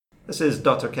This is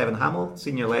Dr Kevin Hamill,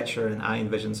 Senior Lecturer in Eye and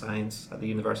Vision Science at the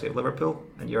University of Liverpool,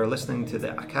 and you're listening to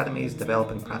the Academy's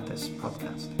Developing Practice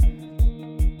podcast.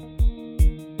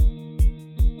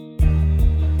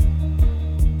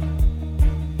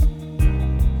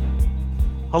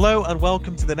 Hello and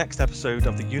welcome to the next episode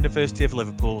of the University of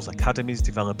Liverpool's Academy's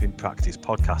Developing Practice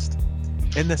podcast.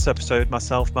 In this episode,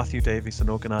 myself, Matthew Davies, an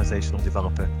organisational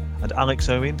developer, and Alex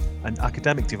Owen, an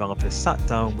academic developer, sat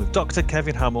down with Dr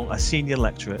Kevin Hamill, a senior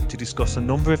lecturer, to discuss a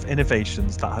number of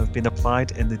innovations that have been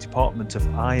applied in the Department of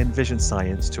Eye and Vision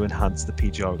Science to enhance the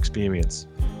PGR experience.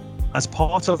 As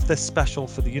part of this special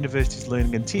for the University's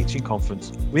Learning and Teaching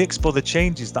Conference, we explore the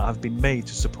changes that have been made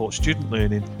to support student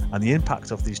learning and the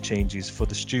impact of these changes for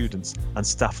the students and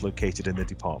staff located in the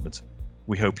department.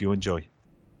 We hope you enjoy.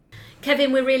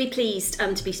 Kevin, we're really pleased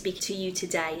to be speaking to you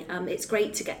today. It's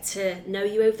great to get to know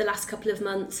you over the last couple of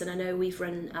months, and I know we've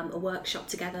run a workshop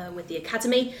together with the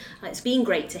Academy. It's been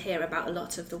great to hear about a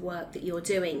lot of the work that you're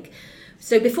doing.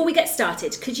 So before we get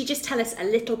started, could you just tell us a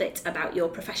little bit about your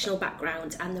professional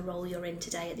background and the role you're in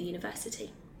today at the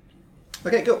university?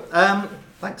 Okay, cool.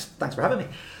 Thanks for having me.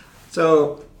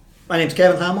 So, my name's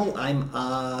Kevin Hamill. I'm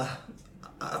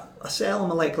a cell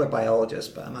molecular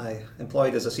biologist, but I'm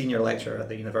employed as a senior lecturer at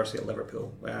the University of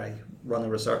Liverpool, where I run a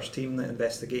research team that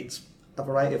investigates a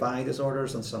variety of eye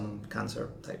disorders and some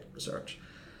cancer type research.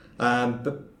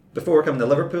 But before coming to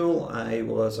Liverpool, I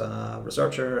was a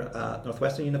researcher at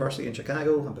Northwestern University in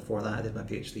Chicago, and before that I did my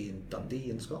PhD in Dundee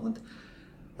in Scotland.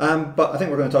 But I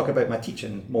think we're going to talk about my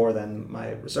teaching more than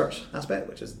my research aspect,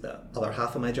 which is the other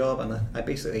half of my job. And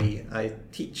I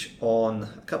teach on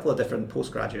a couple of different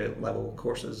postgraduate level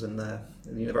courses in the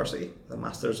university, the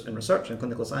Masters in Research and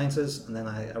Clinical Sciences, and then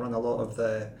I run a lot of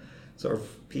the sort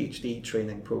of PhD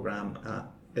training program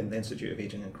in the Institute of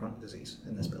Aging and Chronic Disease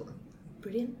in this building.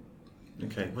 Brilliant.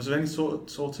 Okay, was there any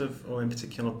sort of or in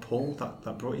particular pull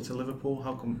that brought you to Liverpool?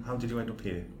 How did you end up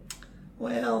here?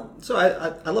 Well, so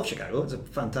I love Chicago. It's a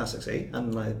fantastic city,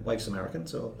 and my wife's American,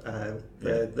 so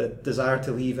the desire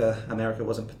to leave America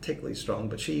wasn't particularly strong,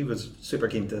 but she was super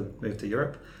keen to move to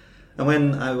Europe. And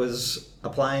when I was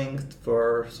applying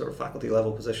for sort of faculty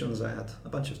level positions, I had a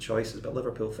bunch of choices, but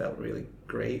Liverpool felt really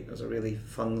great. It was a really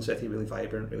fun city, really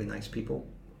vibrant, really nice people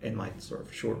in my sort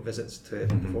of short visits to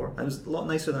it before. And it was a lot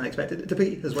nicer than I expected it to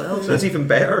be as well, so it's even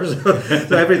better.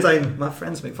 So every time, my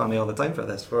friends make fun of me all the time for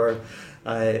this, for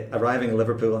arriving in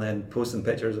Liverpool and then posting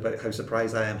pictures about how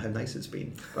surprised I am how nice it's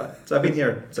been. So I've been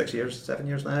here 7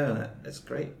 years now, and it's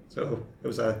great. So it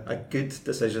was a good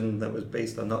decision that was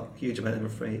based on not a huge amount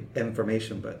of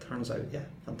information, but it turns out,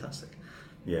 fantastic.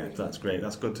 Yeah, that's great.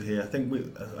 That's good to hear. I think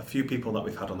a few people that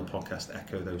we've had on the podcast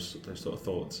echo those sort of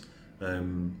thoughts.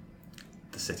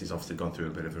 The city's obviously gone through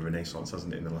a bit of a renaissance,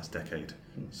 hasn't it, in the last decade?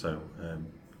 So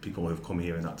people who have come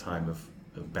here in that time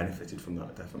have benefited from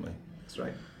that, definitely. That's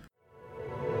right.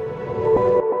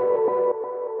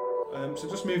 So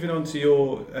just moving on to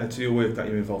your work that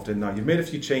you're involved in now, you've made a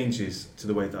few changes to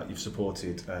the way that you've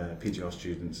supported PGR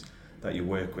students that you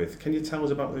work with. Can you tell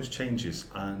us about those changes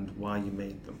and why you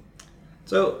made them?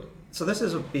 So this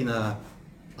has been a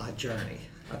journey,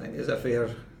 I think, is a fair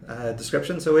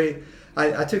description. So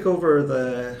I took over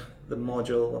the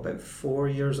module about 4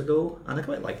 years ago, and I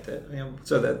quite liked it.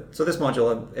 So this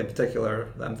module in particular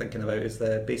that I'm thinking about is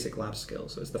the basic lab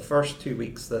skills. So it's the first 2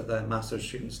 weeks that the master's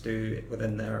students do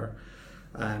within their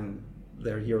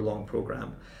year-long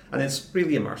program, and it's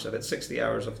really immersive. It's 60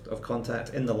 hours of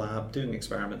contact in the lab, doing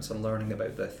experiments and learning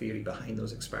about the theory behind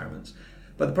those experiments.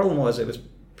 But the problem was it was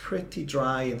pretty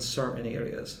dry in certain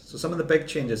areas. So some of the big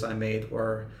changes I made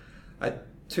were I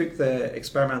took the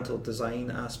experimental design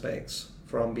aspects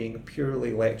from being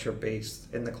purely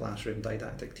lecture-based in the classroom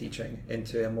didactic teaching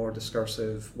into a more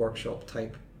discursive workshop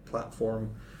type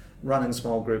platform, run in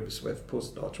small groups with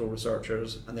postdoctoral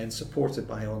researchers, and then supported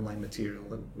by online material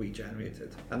that we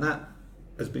generated. And that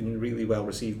has been really well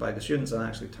received by the students and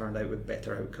actually turned out with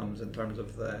better outcomes in terms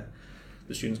of the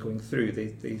students going through.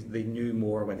 They knew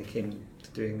more when they came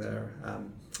to doing their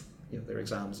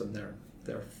exams and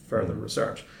their further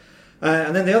research.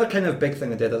 And then the other kind of big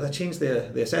thing I did is I changed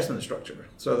the assessment structure.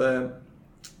 So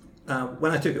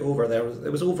when I took it over,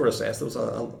 it was over-assessed. There was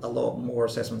a lot more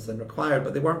assessments than required,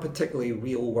 but they weren't particularly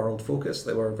real-world focused.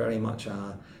 They were very much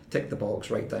tick the box,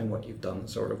 write down what you've done,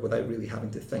 sort of, without really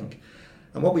having to think.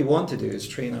 And what we want to do is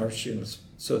train our students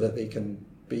so that they can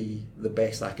be the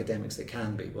best academics they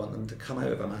can be. We want them to come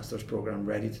out of a master's program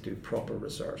ready to do proper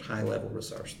research, high-level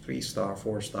research, 3-star,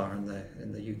 4-star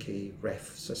in the UK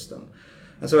REF system.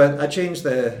 And so I changed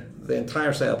the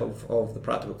entire setup of the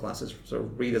practical classes, sort of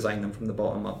redesigned them from the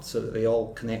bottom up so that they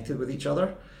all connected with each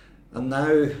other. And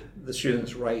now the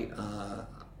students write a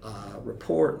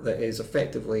report that is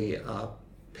effectively a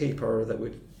paper that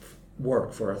would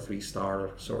work for a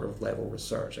 3-star sort of level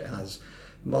research. It has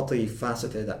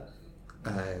multifaceted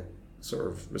sort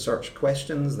of research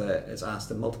questions that is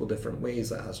asked in multiple different ways,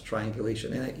 that has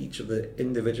triangulation in it. Each of the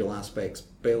individual aspects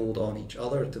build on each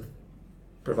other to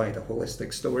provide a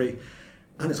holistic story.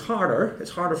 And it's harder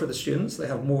for the students, they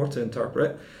have more to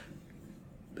interpret.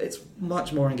 It's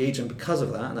much more engaging because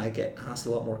of that, and I get asked a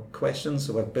lot more questions,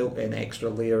 so I've built in extra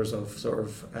layers of sort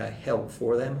of help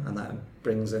for them, and that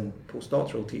brings in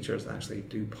postdoctoral teachers that actually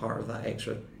do part of that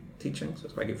extra teaching, so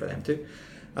it's quite good for them too.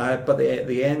 But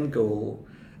the end goal,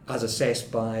 as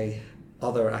assessed by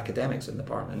other academics in the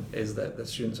department, is that the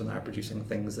students are now producing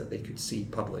things that they could see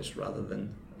published rather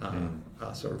than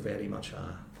a sort of very much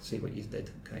see what you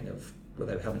did kind of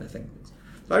without having to think.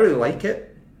 So I really like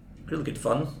it, really good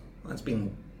fun. It's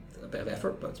been a bit of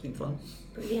effort, but it's been fun.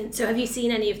 Brilliant. So have you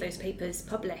seen any of those papers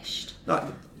published?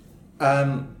 I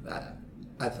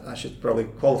should probably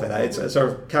qualify that. It's sort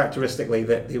of characteristically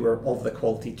that they were of the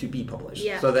quality to be published.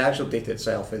 Yeah. So the actual data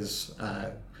itself is,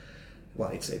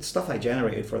 it's stuff I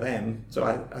generated for them. So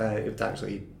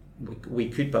we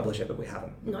could publish it, but we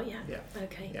haven't. Not yet. Yeah.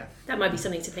 Okay. Yeah. That might be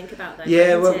something to think about, though.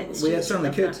 Yeah. Well, it? we certainly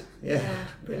could. That. Yeah.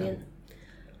 Brilliant.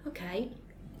 Yeah. Okay.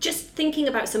 Just thinking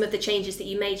about some of the changes that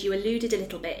you made, you alluded a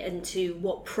little bit into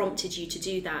what prompted you to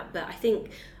do that, but I think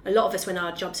a lot of us, when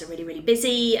our jobs are really, really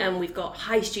busy and we've got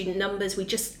high student numbers, we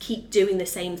just keep doing the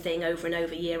same thing over and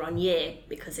over year on year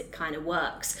because it kind of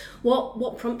works.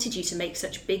 What prompted you to make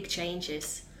such big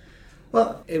changes?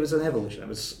 Well, it was an evolution. It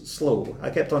was slow. I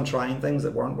kept on trying things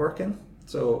that weren't working.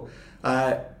 So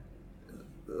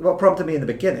what prompted me in the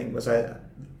beginning was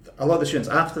a lot of the students,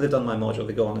 after they've done my module,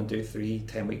 they go on and do 3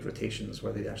 10-week rotations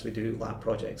where they actually do lab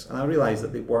projects. And I realised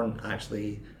that they weren't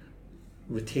actually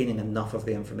retaining enough of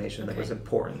the information that was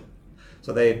important.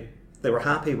 So they were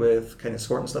happy with kind of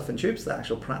squirting stuff in tubes, the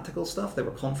actual practical stuff. They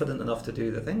were confident enough to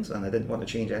do the things, and I didn't want to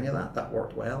change any of that. That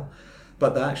worked well.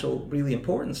 But the actual really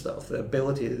important stuff, the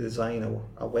ability to design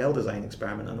a well-designed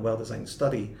experiment and a well-designed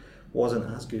study,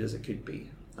 wasn't as good as it could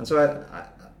be. And so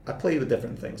I played with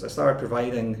different things. I started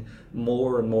providing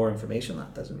more and more information.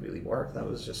 That doesn't really work. That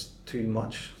was just too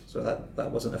much. So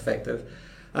that wasn't effective.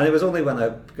 And it was only when I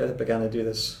began to do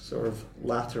this sort of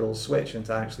lateral switch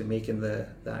into actually making the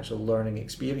actual learning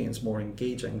experience more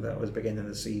engaging that I was beginning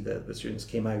to see that the students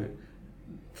came out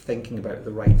thinking about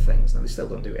the right things. Now, they still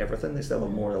don't do everything. They still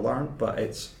have more to learn, but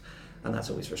and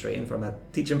that's always frustrating from a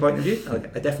teaching point of view.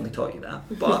 I definitely taught you that,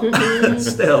 but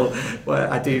still, what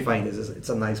I do find is it's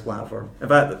a nice platform. In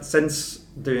fact, since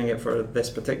doing it for this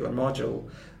particular module,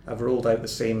 I've rolled out the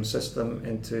same system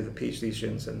into the PhD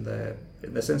students in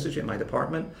this institute, in my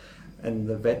department, and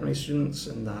the veterinary students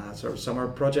in the sort of summer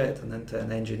project, and then to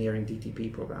an engineering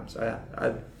DTP program. So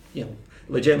I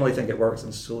legitimately think it works,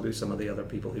 and so do some of the other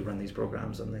people who run these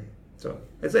programs. So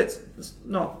it's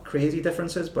not crazy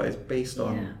differences, but it's based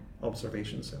on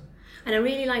observations. So. And I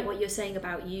really like what you're saying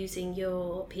about using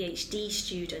your PhD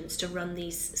students to run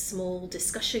these small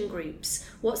discussion groups.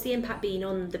 What's the impact been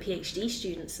on the PhD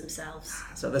students themselves?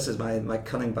 So this is my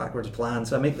cunning backwards plan.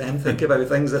 So I make them think about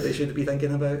things that they should be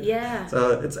thinking about. Yeah.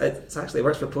 So it's actually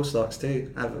works for postdocs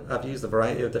too. I've used a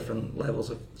variety of different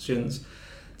levels of students.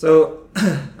 So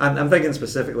I'm thinking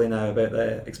specifically now about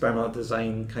the experimental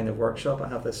design kind of workshop. I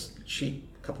have this sheet,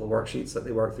 a couple of worksheets that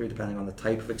they work through depending on the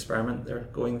type of experiment they're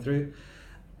going through.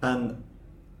 And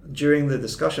during the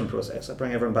discussion process, I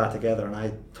bring everyone back together and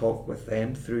I talk with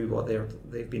them through what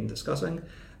they've been discussing.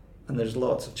 And there's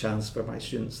lots of chance for my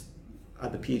students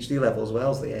at the PhD level as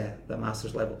well as the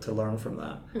master's level to learn from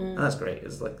that. And that's great.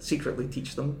 It's like secretly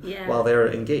teach them while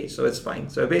they're engaged. So it's fine.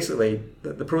 So basically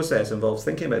the process involves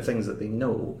thinking about things that they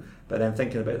know, but then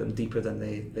thinking about them deeper than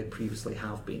they previously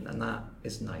have been. And that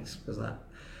is nice because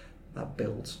that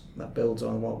builds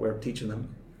on what we're teaching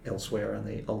them elsewhere, and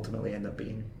they ultimately end up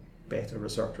being better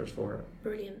researchers for it.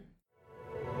 Brilliant.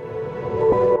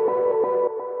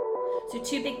 So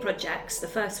 2 big projects. The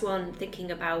first one, thinking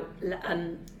about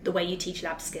the way you teach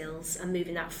lab skills and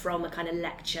moving that from a kind of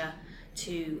lecture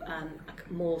to a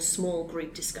more small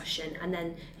group discussion, and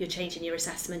then you're changing your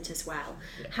assessment as well.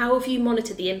 Yeah. How have you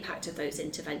monitored the impact of those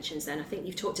interventions then? I think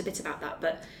you've talked a bit about that,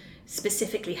 but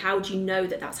specifically, how do you know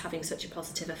that that's having such a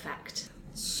positive effect?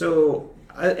 So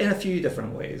in a few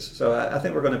different ways. So I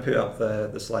think we're going to put up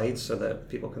the slides so that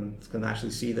people can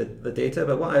actually see the data.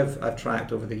 But what I've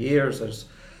tracked over the years is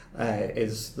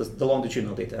the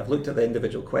longitudinal data. I've looked at the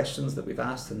individual questions that we've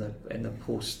asked in the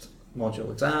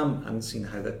post-module exam and seen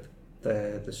how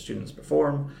the students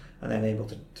perform, and then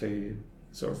able to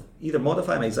sort of either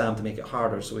modify my exam to make it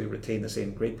harder so we retain the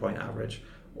same grade point average,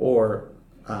 or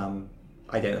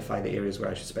identify the areas where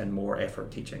I should spend more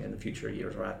effort teaching in the future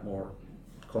years, or add more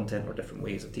content or different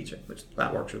ways of teaching, which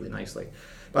that works really nicely.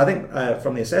 But I think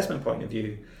from the assessment point of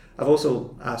view, I've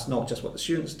also asked not just what the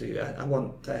students do, I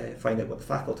want to find out what the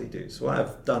faculty do. So what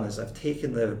I've done is I've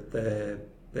taken the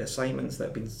assignments that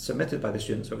have been submitted by the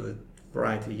students over the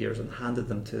variety of years and handed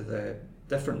them to the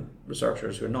different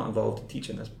researchers who are not involved in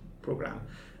teaching this programme,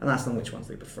 and asked them which ones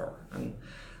they prefer. And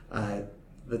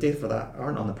the data for that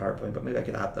aren't on the PowerPoint, but maybe I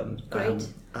could add them. Great.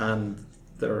 And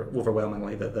they're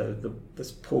overwhelmingly that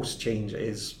this post change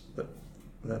is that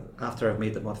after I've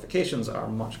made the modifications are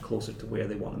much closer to where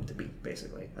they want them to be,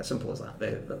 basically. As simple as that.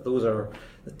 Those are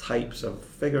the types of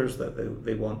figures that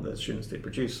they want the students to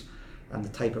produce, and the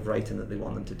type of writing that they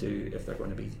want them to do if they're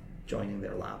going to be joining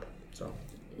their lab. So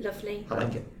lovely. I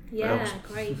like it. Yeah,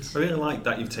 great. I really like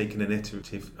that you've taken an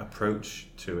iterative approach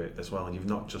to it as well, and you've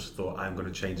not just thought, I'm going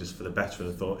to change this for the better,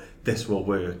 and thought this will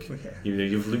work. Yeah.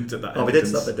 You've looked at that. Oh, we did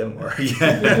stuff that didn't work.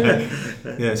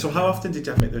 Yeah. So how often did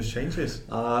you have to make those changes?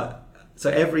 So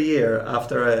every year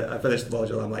after I finished the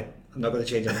module, I'm like, I'm not going to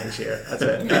change it next year. That's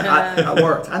it. I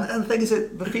worked, and the thing is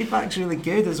that the feedback's really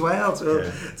good as well. So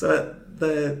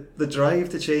the drive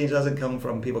to change doesn't come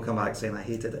from people come back saying I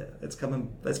hated it. It's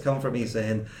come from me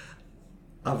saying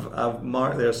I've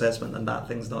marked their assessment and that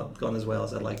thing's not gone as well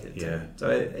as I'd like it to. Yeah. So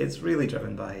it's really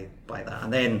driven by that.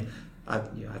 And then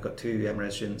I've got 2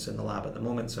 MRes students in the lab at the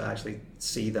moment, so I actually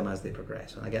see them as they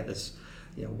progress, and I get this.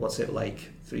 What's it like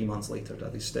 3 months later? Are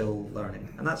they still learning?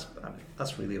 And that's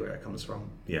really where it comes from.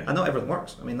 Yeah. And not everything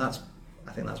works. I mean, I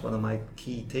think that's one of my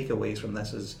key takeaways from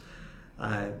this is,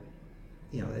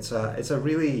 it's a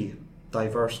really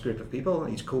diverse group of people.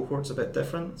 Each cohort's a bit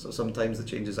different. So sometimes the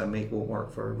changes I make won't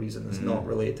work for a reason that's not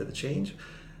related to the change.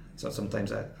 So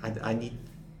sometimes I need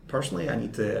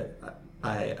to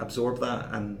absorb that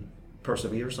and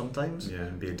persevere sometimes. Yeah,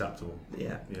 and be adaptable.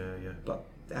 Yeah. Yeah. But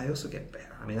I also get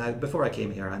better. I mean, before I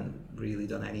came here, I hadn't really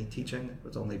done any teaching. It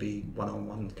would only be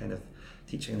one-on-one kind of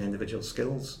teaching individual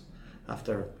skills.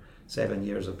 After 7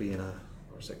 years of being or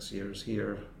 6 years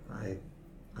here, I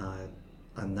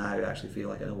now actually feel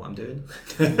like I know what I'm doing.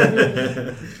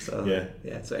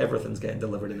 So everything's getting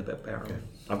delivered in a bit better. Okay.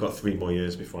 I've got 3 more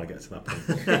years before I get to that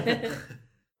point.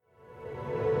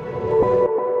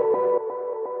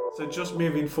 So just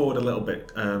moving forward a little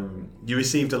bit, you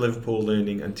received a Liverpool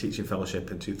Learning and Teaching Fellowship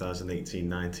in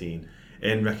 2018-19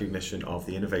 in recognition of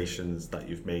the innovations that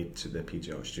you've made to the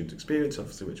PGR student experience,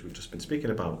 obviously, which we've just been speaking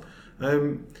about.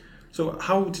 So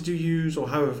how did you use, or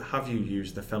how have you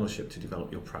used the fellowship to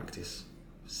develop your practice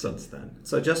since then?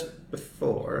 So just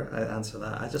before I answer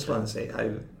that, I just want to say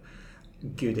how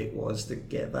good it was to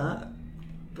get that,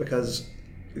 because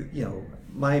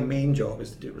my main job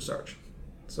is to do research.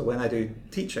 So when I do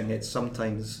teaching, it's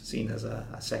sometimes seen as a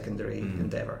secondary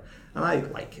endeavour. And I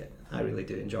like it. I really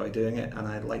do enjoy doing it, and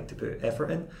I like to put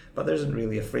effort in, but there isn't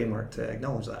really a framework to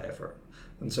acknowledge that effort.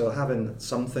 And so having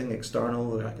something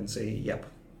external where I can say, yep,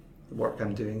 the work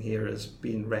I'm doing here is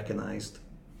being recognised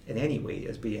in any way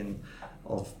as being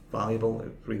of valuable,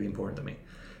 it's really important to me.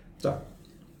 So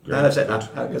now I've said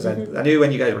that, because I knew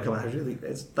when you guys were coming,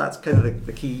 that's kind of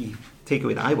the key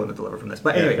takeaway that I want to deliver from this.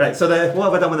 But anyway, right, so what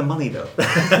have I done with the money though?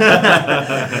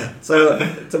 so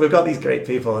we've got these great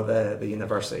people at the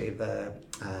university,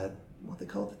 what they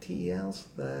call the TELs?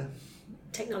 The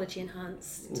Technology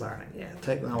Enhanced Learning,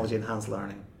 Technology Enhanced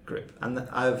Learning group. And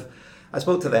I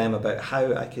spoke to them about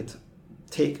how I could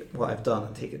take what I've done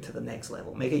and take it to the next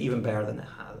level, make it even better than it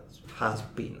has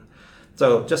been.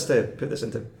 So just to put this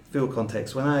into full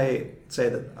context, when I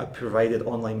said that I provided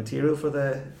online material for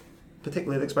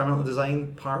particularly the experimental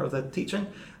design part of the teaching,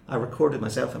 I recorded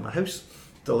myself in my house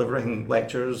delivering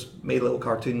lectures, made little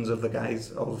cartoons of the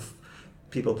guys, of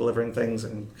people delivering things,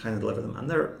 and kind of deliver them, and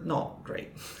they're not great.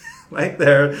 Like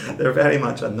they're very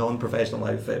much a non-professional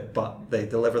outfit, but they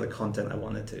deliver the content I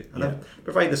wanted to, and I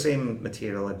provide the same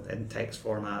material in text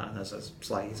format and as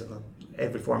slides and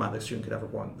every format the student could ever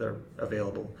want. They're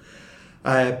available.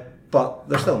 But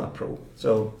they're still not pro.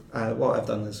 So what I've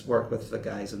done is work with the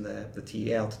guys in the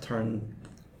TEL to turn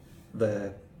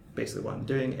basically what I'm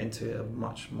doing into a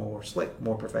much more slick,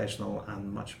 more professional,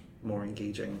 and much more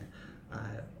engaging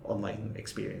online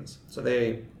experience. So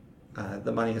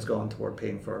the money has gone toward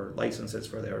paying for licenses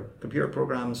for their computer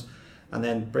programs, and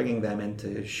then bringing them in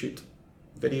to shoot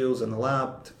videos in the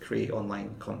lab to create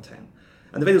online content.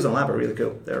 And the videos in the lab are really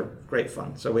cool. They're great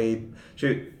fun. So we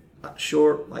shoot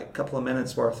short, like couple of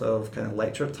minutes worth of kind of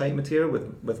lecture type material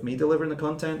with me delivering the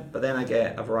content, but then I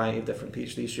get a variety of different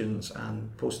PhD students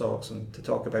and postdocs and to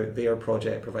talk about their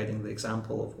project, providing the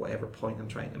example of whatever point I'm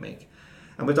trying to make.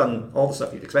 And we've done all the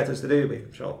stuff you'd expect us to do. We've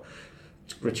shot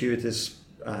gratuitous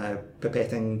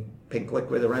pipetting pink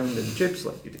liquid around in tubes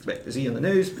like you'd expect to see in the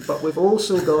news. But we've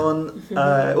also gone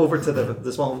over to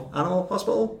the small animal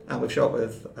hospital, and we've shot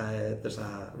with, there's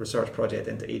a research project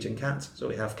into aging cats, so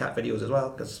we have cat videos as well,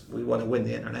 because we want to win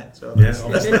the internet. So that's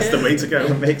the way to go.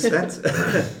 It makes sense.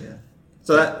 Yeah.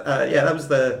 So that was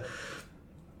the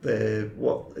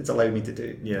what it's allowed me to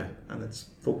do. Yeah. And it's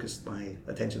focused my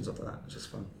attentions onto that, which is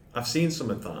fun. I've seen some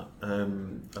of that.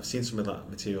 I've seen some of that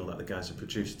material that the guys have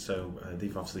produced. So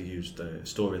they've obviously used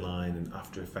Storyline and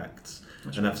After Effects,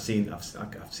 and I've seen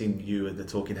you at the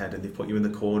talking head, and they've put you in the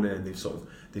corner, and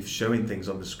they've showing things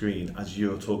on the screen as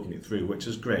you're talking it through, which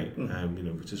is great.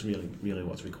 Which is really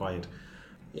what's required.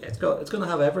 Yeah, it's going to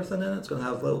have everything in it. It's going to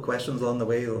have little questions along the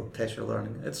way. It'll test your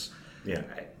learning. It's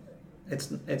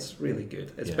really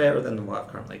good. It's better than what I've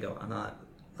currently got, and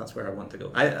that's where I want to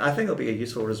go. I think it'll be a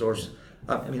useful resource.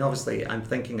 I mean, obviously, I'm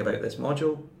thinking about this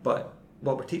module, but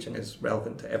what we're teaching is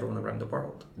relevant to everyone around the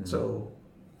world. Mm-hmm. So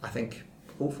I think,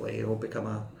 hopefully, it will become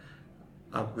a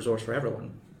resource for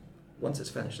everyone. Once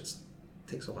it's finished, it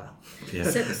takes a while. Yeah.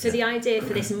 So the idea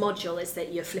for this module is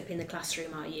that you're flipping the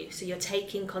classroom, are you? So you're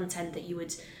taking content that you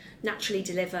would naturally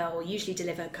deliver or usually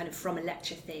deliver kind of from a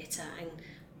lecture theatre and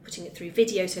putting it through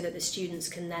video so that the students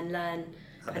can then learn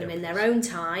kind of in their own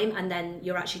time, and then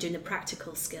you're actually doing the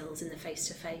practical skills in the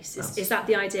face-to-face. Is that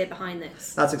the idea behind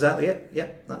this? That's exactly it. Yeah,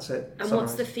 that's it. And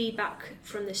what's the feedback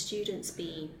from the students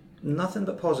been? Nothing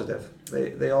but positive.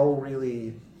 They all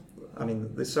really, I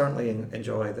mean, they certainly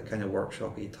enjoy the kind of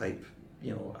workshop-y type,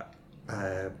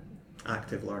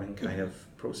 active learning kind of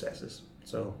processes.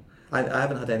 So I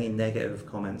haven't had any negative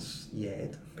comments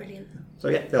yet. Brilliant. So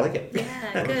yeah, they like it.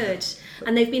 Yeah, good.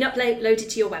 And they've been uploaded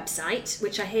to your website,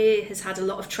 which I hear has had a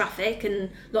lot of traffic and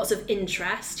lots of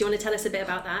interest. Do you want to tell us a bit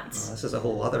about that? Oh, this is a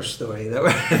whole other story.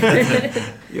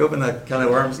 You open a can of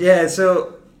worms. Yeah,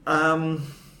 so,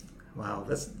 wow,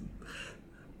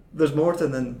 there's more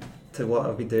to what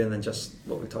I've been doing than just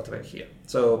what we talked about here.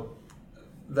 So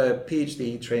the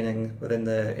PhD training within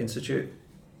the Institute,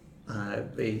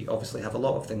 they obviously have a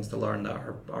lot of things to learn that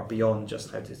are beyond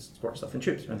just how to squirt stuff in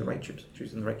tubes, the right tubes,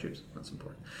 choosing the right tubes. That's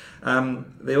important.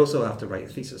 They also have to write a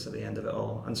thesis at the end of it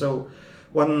all. And so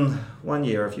one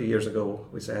year, a few years ago,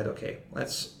 we said, okay,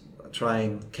 let's try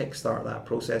and kickstart that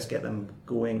process, get them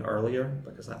going earlier,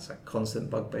 because that's a constant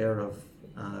bugbear of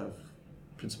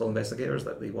principal investigators,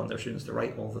 that they want their students to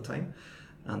write all the time,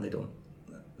 and they don't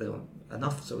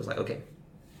enough. So it was like, okay,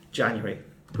 January,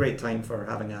 great time for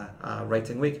having a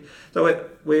writing week. So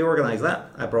we organised that.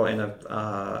 I brought in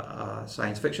a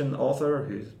science fiction author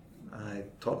who I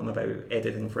taught them about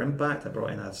editing for impact. I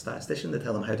brought in a statistician to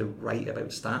tell them how to write about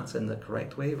stats in the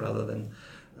correct way rather than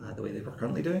the way they were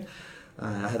currently doing.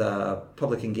 I had a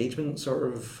public engagement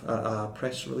sort of a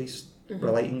press release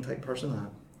relating type person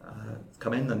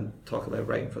come in and talk about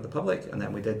writing for the public, and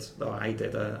then I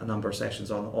did a number of sessions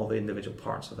on all the individual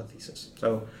parts of a thesis.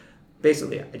 So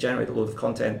basically, I generated a load of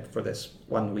content for this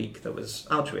 1 week that was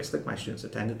altruistic. My students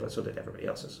attended, but so did everybody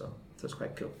else's, so it was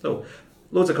quite cool. So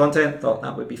loads of content, thought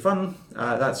that would be fun.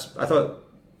 I thought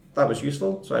that was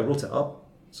useful, so I wrote it up.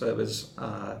 So it was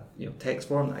text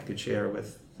form that I could share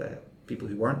with the people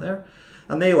who weren't there.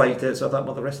 And they liked it, so I thought,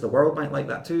 well, the rest of the world might like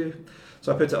that too.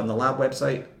 So I put it on the lab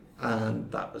website,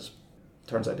 and that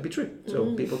turns out to be true.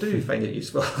 So people do find it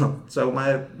useful. So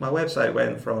my website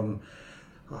went from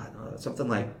something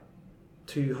like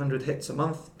 200 hits a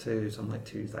month to something like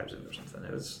 2,000 or something.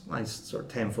 It was a nice sort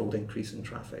of tenfold increase in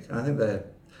traffic. And I think there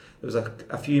was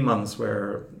a few months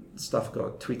where stuff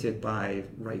got tweeted by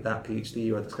Write That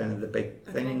PhD or the kind of the big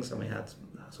things, and we had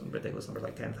some ridiculous number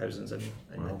like 10,000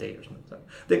 in a day or something. So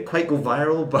they didn't quite go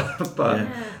viral, but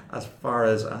as far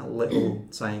as a little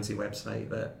sciencey website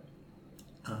that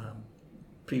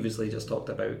previously just talked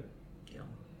about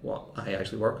what I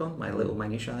actually work on, my little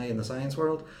minutiae in the science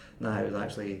world, now it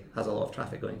actually has a lot of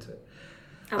traffic going to it.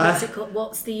 And what's it called?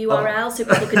 What's the URL so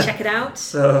people can check it out?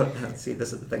 So, see,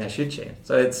 this is the thing I should change.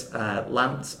 So it's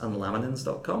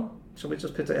lampsandlaminins.com. Shall we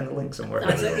just put it in the link somewhere?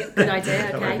 That's a good idea,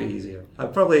 okay. That might be easier.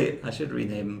 I should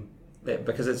rename it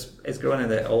because it's growing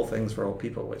into All Things for All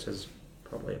People, which is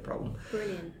probably a problem.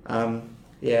 Brilliant.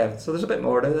 So there's a bit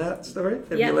more to that story,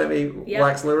 if you let me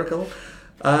wax lyrical.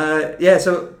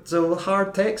 So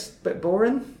hard text, bit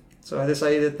boring. So I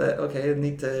decided that, okay, I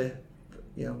need to,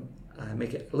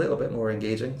 make it a little bit more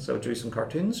engaging. So I drew some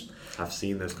cartoons. I've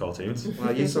seen those cartoons.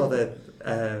 Well, you saw the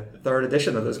third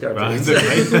edition of those cartoons. Right,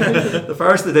 okay. The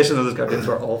first edition of those cartoons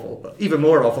were awful, but even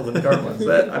more awful than the current ones.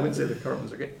 I wouldn't say the current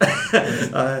ones are good.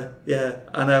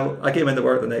 And I came into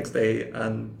work the next day,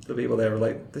 and the people there were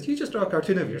like, "Did you just draw a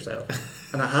cartoon of yourself?"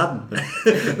 And I hadn't.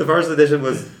 The first edition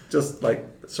was just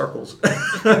like circles.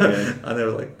 And they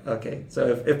were like, okay,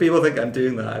 so if people think I'm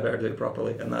doing that, I better do it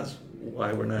properly. And that's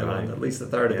why we're now on at least the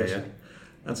third edition.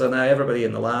 And so now everybody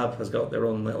in the lab has got their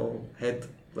own little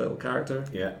character.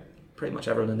 Yeah. Pretty much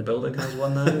everyone in the building has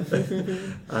one now.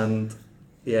 And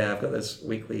yeah, I've got this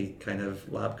weekly kind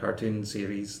of lab cartoon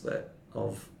series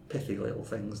of pithy little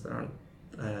things that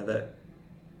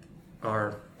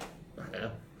are I don't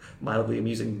know, mildly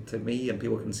amusing to me, and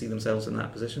people can see themselves in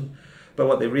that position. But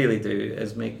what they really do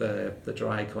is make the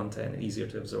dry content easier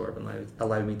to absorb and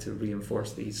allow me to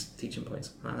reinforce these teaching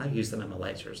points. And I use them in my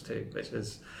lectures too, which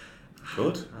is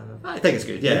good. I think it's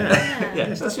good. Yeah,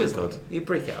 Yes, that's good. You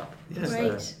break it up. Yes.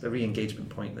 It's the re-engagement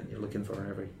point that you're looking for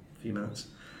every few minutes.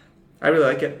 I really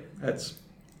like it. It's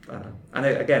and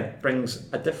it again brings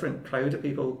a different crowd of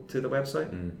people to the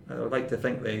website. I would like to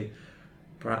think they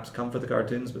perhaps come for the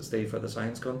cartoons but stay for the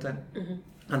science content.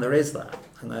 And there is that,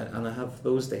 and I have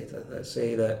those data that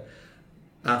say that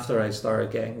after I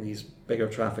started getting these bigger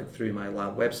traffic through my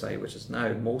lab website, which is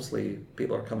now mostly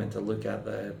people are coming to look at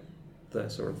the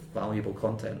sort of valuable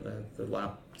content, the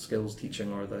lab skills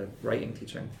teaching or the writing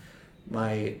teaching,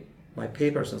 my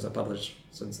papers since I published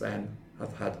since then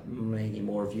have had many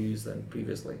more views than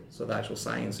previously. So the actual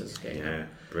science is getting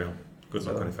brilliant. Good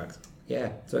knock-on effect.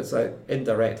 Yeah, so it's like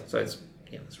indirect. So it's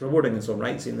it's rewarding in its own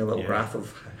right, seeing the little graph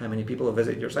of how many people have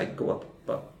visited your site go up,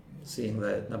 but seeing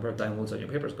the number of downloads on your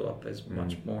papers go up is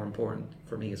much more important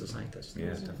for me as a scientist.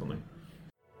 Yeah, definitely.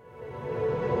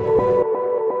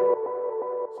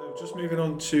 So just moving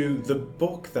on to the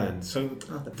book then. So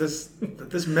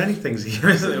there's many things here,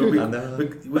 isn't it? We have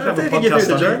a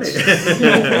podcast on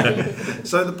it.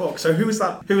 So the book. So who is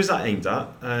that aimed at?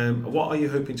 What are you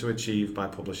hoping to achieve by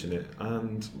publishing it?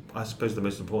 And I suppose the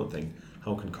most important thing,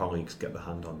 how can colleagues get their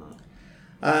hand on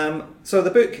that? So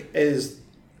the book is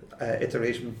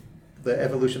the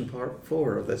evolution part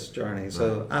 4 of this journey.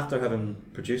 So after having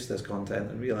produced this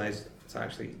content and realised it's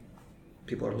actually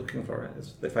people are looking for it,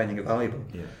 they're finding it valuable.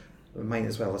 We might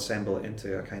as well assemble it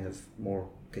into a kind of more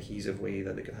cohesive way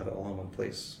that they can have it all in one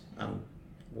place and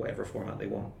whatever format they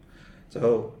want.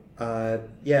 So I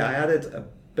added a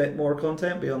bit more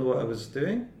content beyond what I was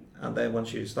doing, and then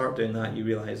once you start doing that, you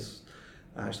realise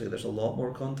actually there's a lot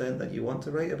more content that you want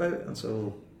to write about, and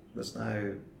so there's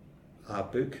now a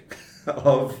book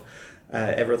of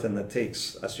everything that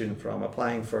takes a student from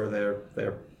applying for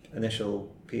their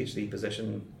initial PhD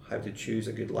position, how to choose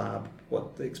a good lab,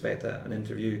 what they expect at an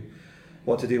interview,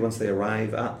 what to do once they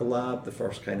arrive at the lab, the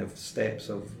first kind of steps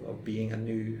of being a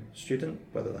new student,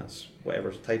 whether that's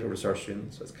whatever type of research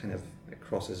student, so it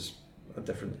crosses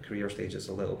different career stages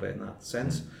a little bit in that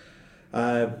sense.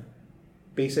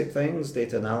 Basic things,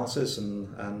 data analysis,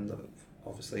 and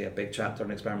obviously a big chapter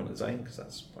in experimental design, because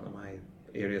that's one of my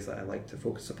areas that I like to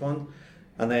focus upon.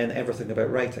 And then everything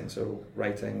about writing, so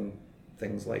writing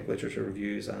things like literature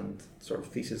reviews and sort of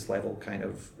thesis level kind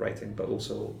of writing, but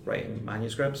also writing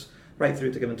manuscripts, right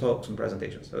through to giving talks and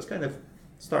presentations. So it's kind of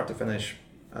start to finish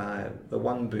the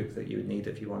one book that you would need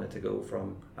if you wanted to go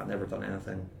from I've never done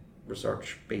anything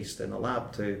research based in a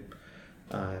lab to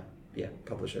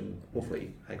publishing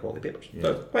hopefully high quality papers.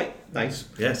 So it's quite nice.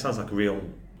 Yeah, it sounds like a real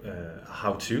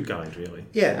how-to guide, really.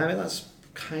 Yeah, I mean that's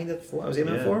kind of what I was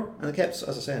aiming for, and it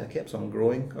kept on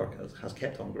growing, or has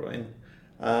kept on growing.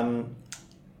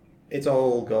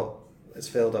 It's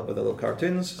filled up with the little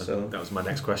cartoons. So that was my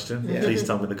next question. Please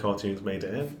tell me the cartoons made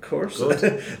it in. Of course. So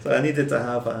I needed to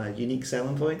have a unique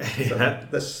selling point. So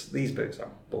these books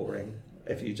are boring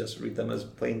if you just read them as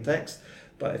plain text,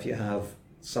 but if you have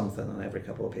something on every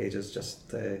couple of pages just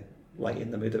to lighten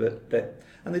the mood of it a bit,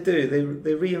 and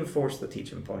they reinforce the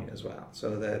teaching point as well.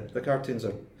 So the cartoons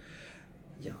are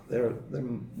they're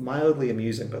mildly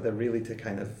amusing, but they're really to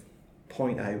kind of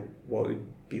point out what it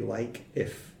would be like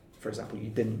if, for example, you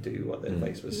didn't do what the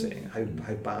advice was saying,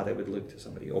 how bad it would look to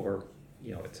somebody, or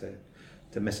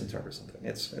to misinterpret something.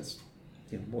 It's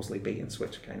mostly bait and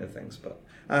switch kind of things, but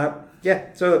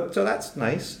so that's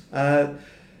nice.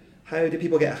 How do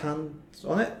people get hands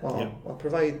on it? Well, I'll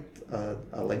provide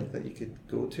a link that you could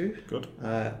go to. Good.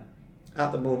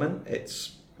 At the moment,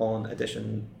 it's on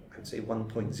edition, I would say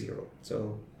 1.0.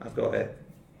 So I've got it.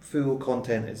 Full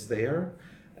content is there,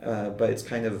 but it's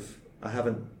kind of, I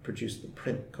haven't produced the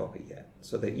print copy yet.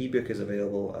 So the ebook is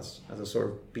available as a sort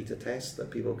of beta test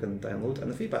that people can download, and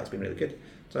the feedback's been really good.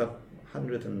 So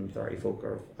 130 folk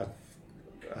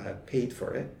have paid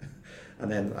for it, and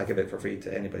then I give it for free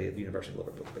to anybody at the University of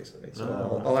Liverpool, basically.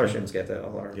 So all our students get it,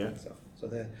 all our stuff. So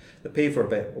the pay for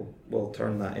bit will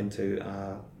turn that into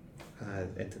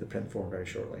the print form very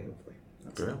shortly, hopefully.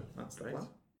 That's the plan.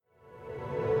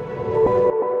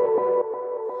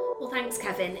 Well, thanks,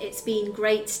 Kevin. It's been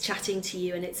great chatting to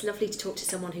you, and it's lovely to talk to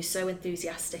someone who's so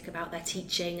enthusiastic about their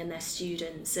teaching and their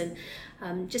students. And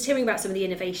just hearing about some of the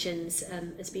innovations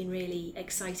has been really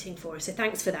exciting for us. So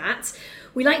thanks for that.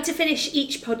 We like to finish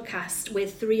each podcast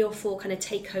with 3 or 4 kind of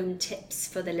take-home tips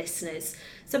for the listeners,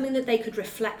 something that they could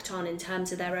reflect on in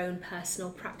terms of their own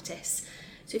personal practice.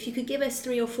 So if you could give us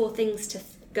 3 or 4 things to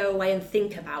go away and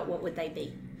think about, what would they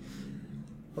be?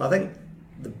 Well, I think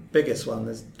the biggest one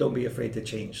is don't be afraid to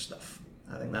change stuff.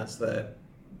 I think that's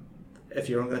if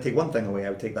you're going to take one thing away, I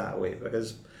would take that away,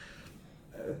 because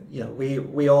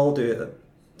we all do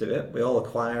it. We all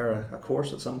acquire a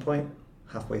course at some point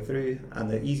halfway through,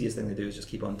 and the easiest thing to do is just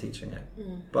keep on teaching it.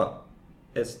 But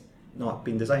it's not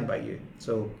been designed by you,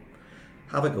 so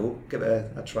have a go, give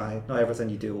it a try. Not everything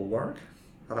you do will work.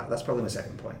 That's probably my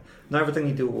second point. Not everything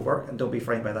you do will work, and don't be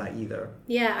frightened by that either.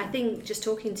 Yeah, I think just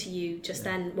talking to you just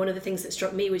then, one of the things that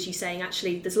struck me was you saying,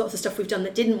 actually, there's lots of stuff we've done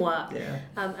that didn't work. Yeah.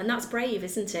 And that's brave,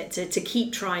 isn't it? To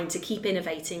keep trying, to keep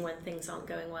innovating when things aren't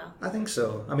going well. I think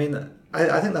so. I mean,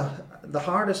 I think the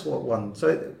hardest one,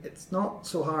 so it's not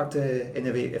so hard to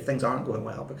innovate if things aren't going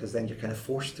well, because then you're kind of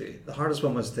forced to. The hardest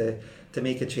one was to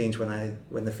make a change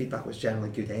when the feedback was generally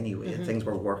good anyway, and things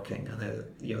were working. And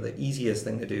the easiest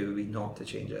thing to do would be not to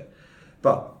change it.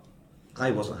 But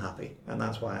I wasn't happy, and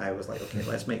that's why I was like, okay,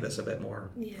 let's make this a bit more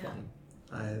fun.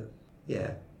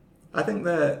 I think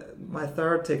my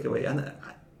third takeaway, and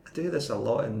I do this a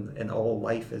lot in all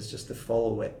life, is just to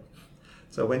follow it.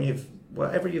 So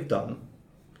whatever you've done,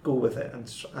 go with it and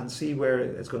see where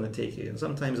it's going to take you. And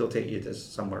sometimes it'll take you to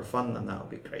somewhere fun, and that'll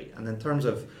be great. And in terms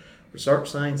of research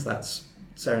science, that's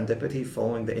serendipity,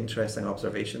 following the interesting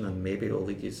observation, and maybe it'll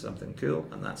lead you to something cool,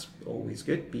 and that's always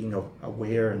good, being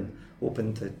aware and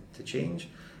open to change.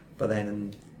 But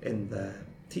then in the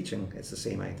teaching, it's the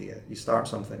same idea. You start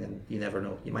something and you never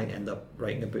know, you might end up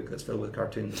writing a book that's filled with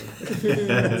cartoons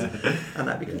and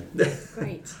that'd be good.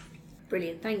 Great,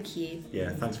 brilliant, thank you. Yeah,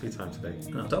 thanks for your time today.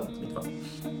 No, don't. It's been fun.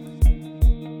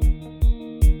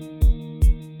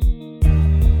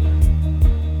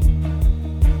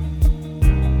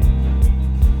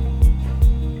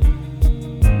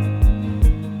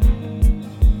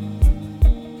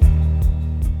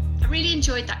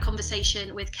 Enjoyed that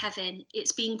conversation with Kevin.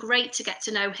 It's been great to get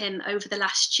to know him over the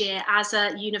last year as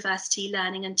a University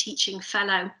Learning and Teaching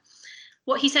Fellow.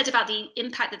 What he said about the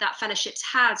impact that fellowship's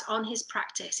had on his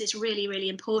practice is really, really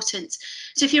important.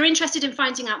 So if you're interested in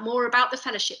finding out more about the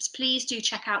fellowships, please do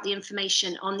check out the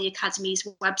information on the Academy's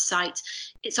website.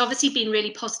 It's obviously been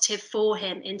really positive for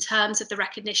him in terms of the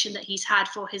recognition that he's had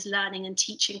for his learning and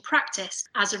teaching practice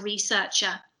as a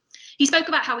researcher. He spoke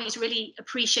about how he's really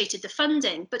appreciated the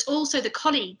funding, but also the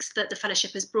colleagues that the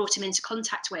fellowship has brought him into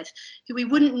contact with, who he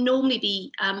wouldn't normally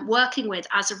be working with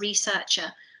as a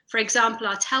researcher. For example,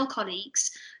 our TEL colleagues,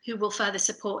 who will further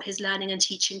support his learning and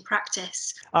teaching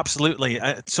practice. Absolutely.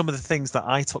 Some of the things that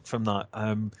I took from that,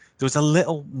 there was a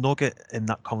little nugget in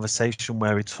that conversation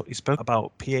where he spoke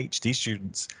about PhD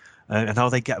students and how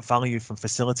they get value from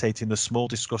facilitating the small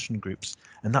discussion groups,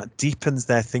 and that deepens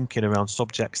their thinking around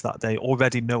subjects that they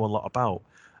already know a lot about,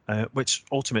 which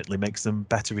ultimately makes them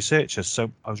better researchers.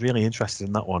 So I was really interested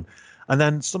in that one. And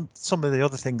then some of the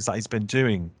other things that he's been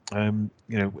doing,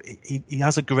 he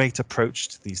has a great approach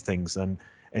to these things, and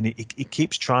he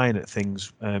keeps trying at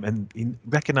things, and he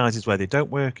recognises where they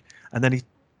don't work, and then he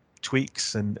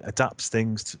tweaks and adapts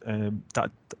things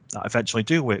that eventually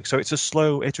do work. So it's a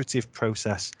slow, iterative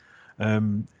process,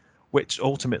 which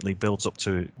ultimately builds up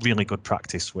to really good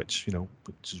practice, which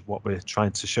is what we're trying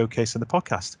to showcase in the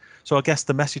podcast. So I guess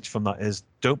the message from that is,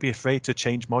 don't be afraid to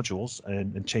change modules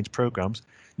and change programs.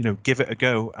 Give it a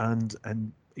go and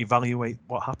evaluate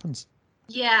what happens.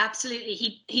 Yeah, absolutely.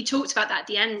 He talked about that at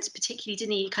the end, particularly,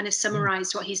 didn't he? He kind of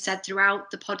summarised what he said throughout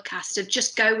the podcast of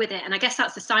just go with it. And I guess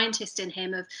that's the scientist in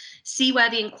him, of see where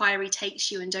the inquiry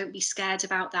takes you and don't be scared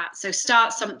about that. So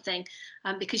start something,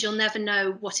 because you'll never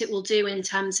know what it will do in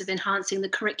terms of enhancing the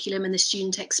curriculum and the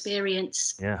student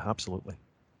experience. Yeah, absolutely.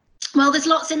 Well, there's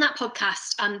lots in that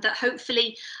podcast that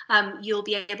hopefully you'll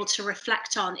be able to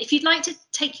reflect on. If you'd like to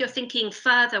take your thinking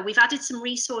further, we've added some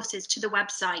resources to the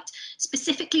website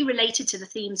specifically related to the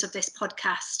themes of this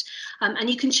podcast. And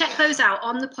you can check those out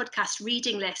on the podcast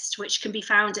reading list, which can be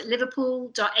found at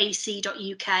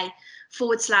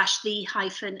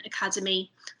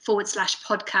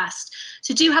liverpool.ac.uk/the-academy/podcast.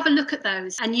 So do have a look at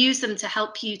those and use them to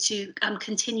help you to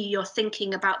continue your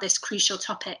thinking about this crucial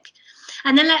topic.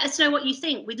 And then let us know what you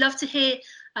think. We'd love to hear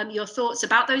your thoughts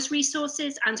about those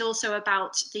resources and also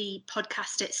about the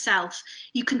podcast itself.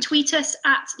 You can tweet us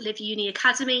at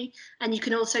LiveUniAcademy, and you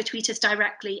can also tweet us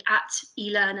directly at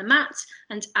eLearnerMatt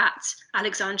and at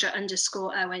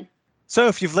Alexandra_Owen. So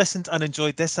if you've listened and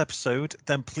enjoyed this episode,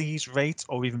 then please rate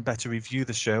or even better review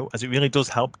the show, as it really does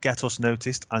help get us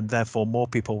noticed and therefore more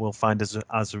people will find us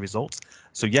as a result.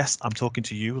 So yes, I'm talking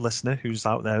to you, listener, who's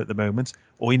out there at the moment.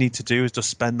 All you need to do is just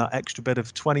spend that extra bit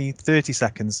of 20, 30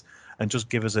 seconds and just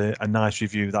give us a nice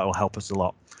review. That will help us a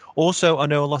lot. Also, I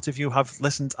know a lot of you have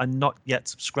listened and not yet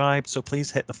subscribed, so please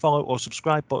hit the follow or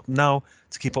subscribe button now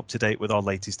to keep up to date with our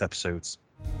latest episodes.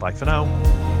 Bye for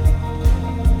now.